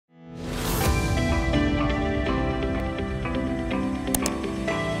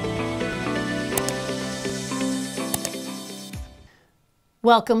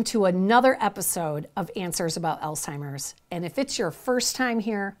Welcome to another episode of Answers About Alzheimer's. And if it's your first time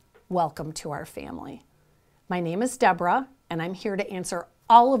here, welcome to our family. My name is Debra, and I'm here to answer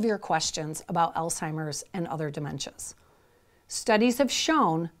all of your questions about Alzheimer's and other dementias. Studies have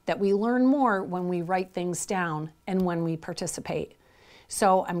shown that we learn more when we write things down and when we participate.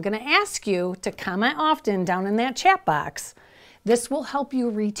 So I'm going to ask you to comment often down in that chat box. This will help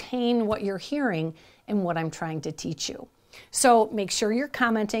you retain what you're hearing and what I'm trying to teach you. So make sure you're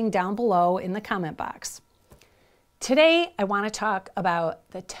commenting down below in the comment box. Today, I want to talk about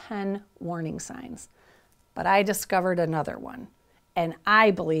the 10 warning signs, but I discovered another one, and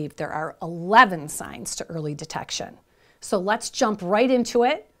I believe there are 11 signs to early detection. So let's jump right into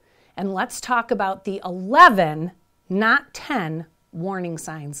it, and let's talk about the 11, not 10, warning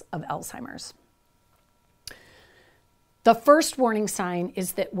signs of Alzheimer's. The first warning sign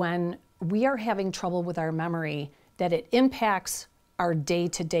is that when we are having trouble with our memory, that it impacts our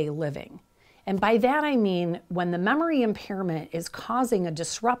day-to-day living. And by that I mean when the memory impairment is causing a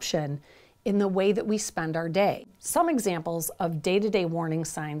disruption in the way that we spend our day. Some examples of day-to-day warning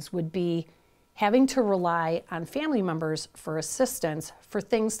signs would be having to rely on family members for assistance for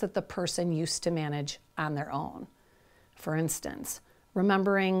things that the person used to manage on their own. For instance,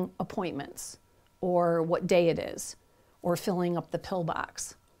 remembering appointments, or what day it is, or filling up the pill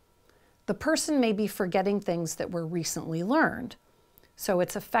box. The person may be forgetting things that were recently learned, so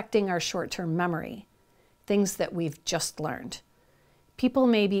it's affecting our short-term memory, things that we've just learned. People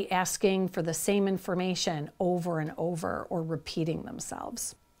may be asking for the same information over and over or repeating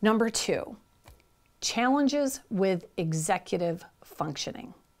themselves. Number 2, challenges with executive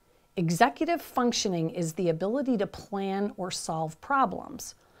functioning. Executive functioning is the ability to plan or solve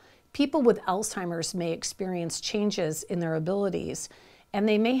problems. People with Alzheimer's may experience changes in their abilities, and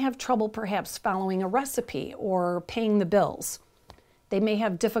they may have trouble perhaps following a recipe or paying the bills. They may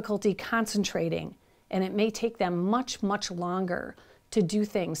have difficulty concentrating, and it may take them much, much longer to do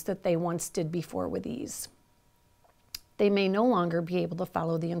things that they once did before with ease. They may no longer be able to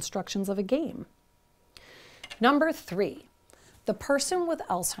follow the instructions of a game. Number 3, the person with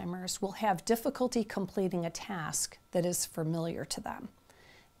Alzheimer's will have difficulty completing a task that is familiar to them.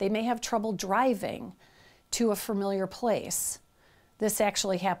 They may have trouble driving to a familiar place. This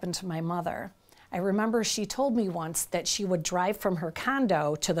actually happened to my mother. I remember she told me once that she would drive from her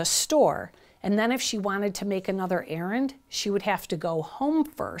condo to the store, and then if she wanted to make another errand, she would have to go home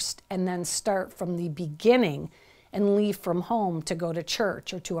first and then start from the beginning and leave from home to go to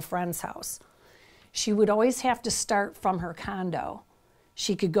church or to a friend's house. She would always have to start from her condo.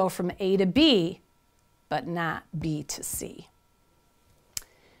 She could go from A to B, but not B to C.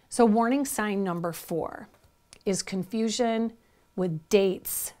 So warning sign number 4 is confusion with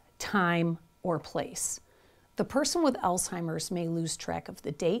dates, time, or place. The person with Alzheimer's may lose track of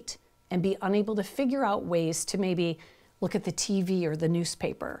the date and be unable to figure out ways to maybe look at the TV or the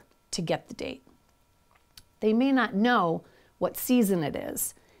newspaper to get the date. They may not know what season it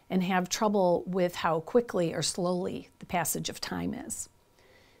is and have trouble with how quickly or slowly the passage of time is.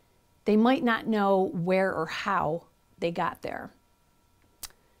 They might not know where or how they got there.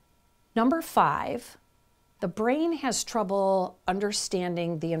 Number 5, the brain has trouble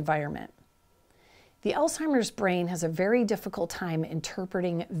understanding the environment. The Alzheimer's brain has a very difficult time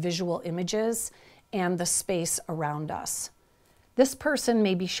interpreting visual images and the space around us. This person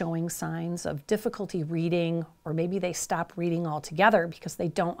may be showing signs of difficulty reading, or maybe they stop reading altogether because they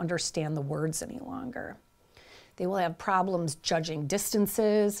don't understand the words any longer. They will have problems judging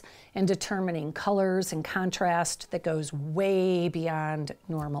distances and determining colors and contrast that goes way beyond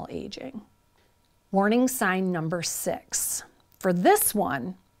normal aging. Warning sign number 6. For this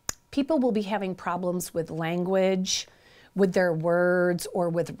one, people will be having problems with language, with their words, or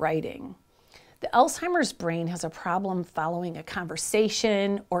with writing. The Alzheimer's brain has a problem following a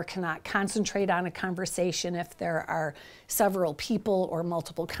conversation or cannot concentrate on a conversation if there are several people or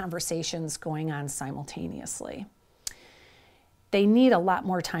multiple conversations going on simultaneously. They need a lot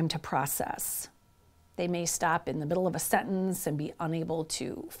more time to process. They may stop in the middle of a sentence and be unable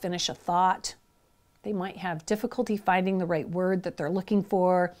to finish a thought. They might have difficulty finding the right word that they're looking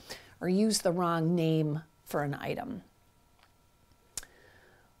for or use the wrong name for an item.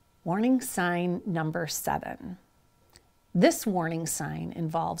 Warning sign number 7. This warning sign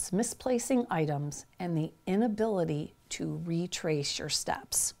involves misplacing items and the inability to retrace your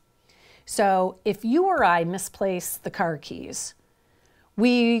steps. So if you or I misplace the car keys,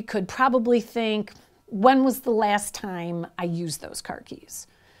 we could probably think, when was the last time I used those car keys?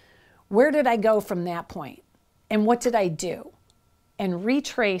 Where did I go from that point? And what did I do? And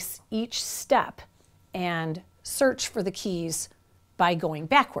retrace each step and search for the keys by going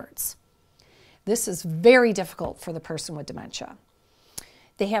backwards. This is very difficult for the person with dementia.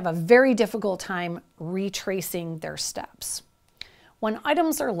 They have a very difficult time retracing their steps. When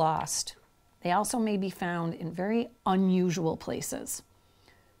items are lost, they also may be found in very unusual places.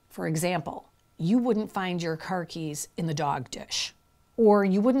 For example, you wouldn't find your car keys in the dog dish, or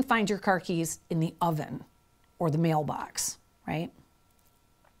you wouldn't find your car keys in the oven or the mailbox, right?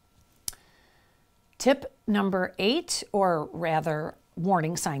 Tip number 8, or rather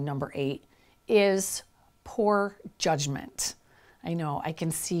warning sign number 8, is poor judgment. I know, I can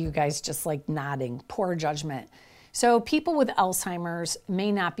see you guys just like nodding. Poor judgment. So people with Alzheimer's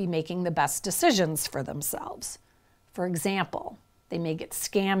may not be making the best decisions for themselves. For example, they may get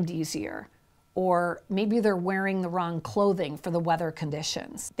scammed easier, or maybe they're wearing the wrong clothing for the weather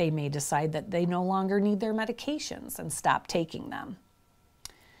conditions. They may decide that they no longer need their medications and stop taking them.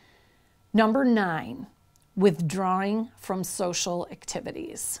 Number 9, withdrawing from social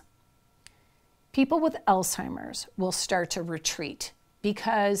activities. People with Alzheimer's will start to retreat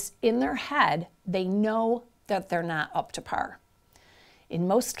because in their head, they know that they're not up to par. In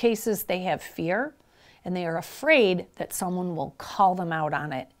most cases, they have fear and they are afraid that someone will call them out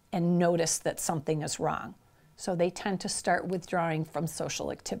on it and notice that something is wrong. So they tend to start withdrawing from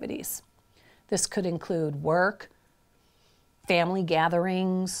social activities. This could include work, family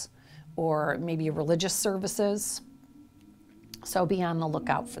gatherings, or maybe religious services. So be on the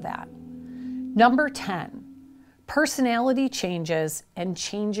lookout for that. Number 10, personality changes and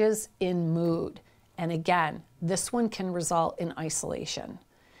changes in mood. And again, this one can result in isolation.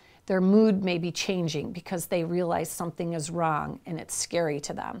 Their mood may be changing because they realize something is wrong and it's scary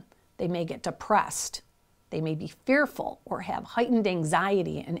to them. They may get depressed. They may be fearful or have heightened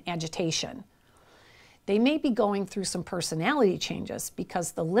anxiety and agitation. They may be going through some personality changes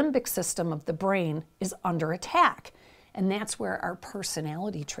because the limbic system of the brain is under attack, and that's where our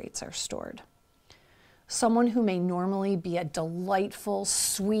personality traits are stored. Someone who may normally be a delightful,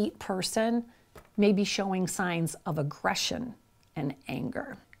 sweet person may be showing signs of aggression and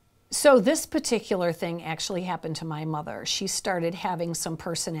anger. So this particular thing actually happened to my mother. She started having some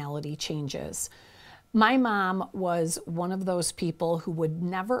personality changes. My mom was one of those people who would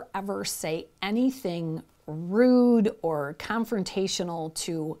never ever say anything rude or confrontational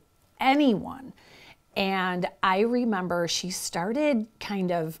to anyone. And I remember she started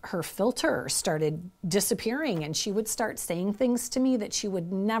her filter started disappearing, and she would start saying things to me that she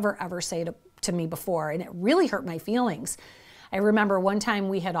would never ever say to me before. And it really hurt my feelings. I remember one time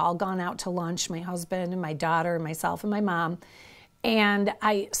we had all gone out to lunch, my husband and my daughter and myself and my mom. And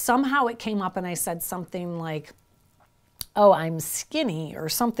somehow it came up and I said something like, "Oh, I'm skinny," or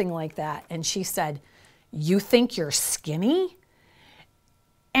something like that. And she said, "You think you're skinny?"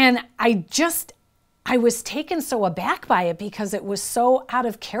 And I was taken so aback by it because it was so out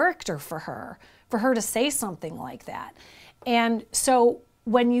of character for her to say something like that. And so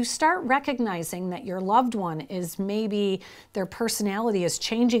when you start recognizing that your loved one is maybe their personality is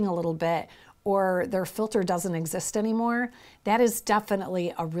changing a little bit or their filter doesn't exist anymore, that is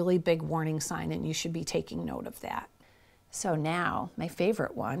definitely a really big warning sign, and you should be taking note of that. So now, my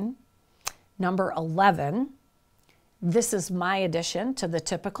favorite one, number 11. This is my addition to the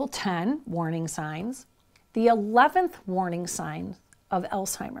typical 10 warning signs. The 11th warning sign of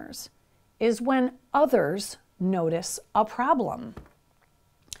Alzheimer's is when others notice a problem.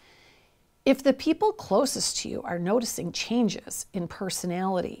 If the people closest to you are noticing changes in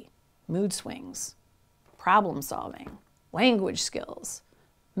personality, mood swings, problem solving, language skills,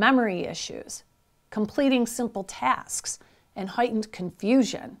 memory issues, completing simple tasks, and heightened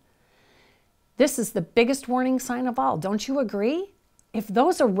confusion, this is the biggest warning sign of all. Don't you agree? If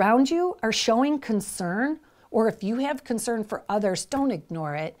those around you are showing concern, or if you have concern for others, don't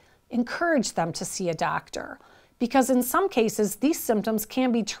ignore it. Encourage them to see a doctor, because in some cases, these symptoms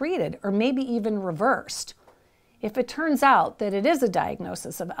can be treated or maybe even reversed. If it turns out that it is a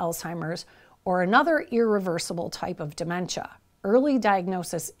diagnosis of Alzheimer's or another irreversible type of dementia, early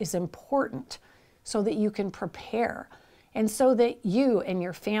diagnosis is important so that you can prepare and so that you and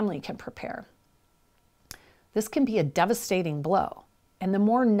your family can prepare. This can be a devastating blow, and the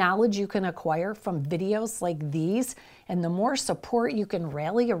more knowledge you can acquire from videos like these and the more support you can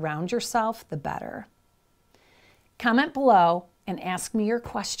rally around yourself, the better. Comment below and ask me your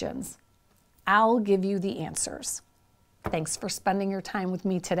questions. I'll give you the answers. Thanks for spending your time with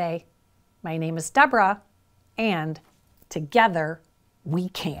me today. My name is Debra, and together we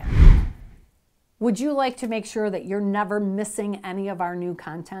can. Would you like to make sure that you're never missing any of our new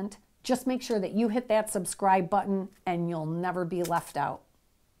content? Just make sure that you hit that subscribe button and you'll never be left out.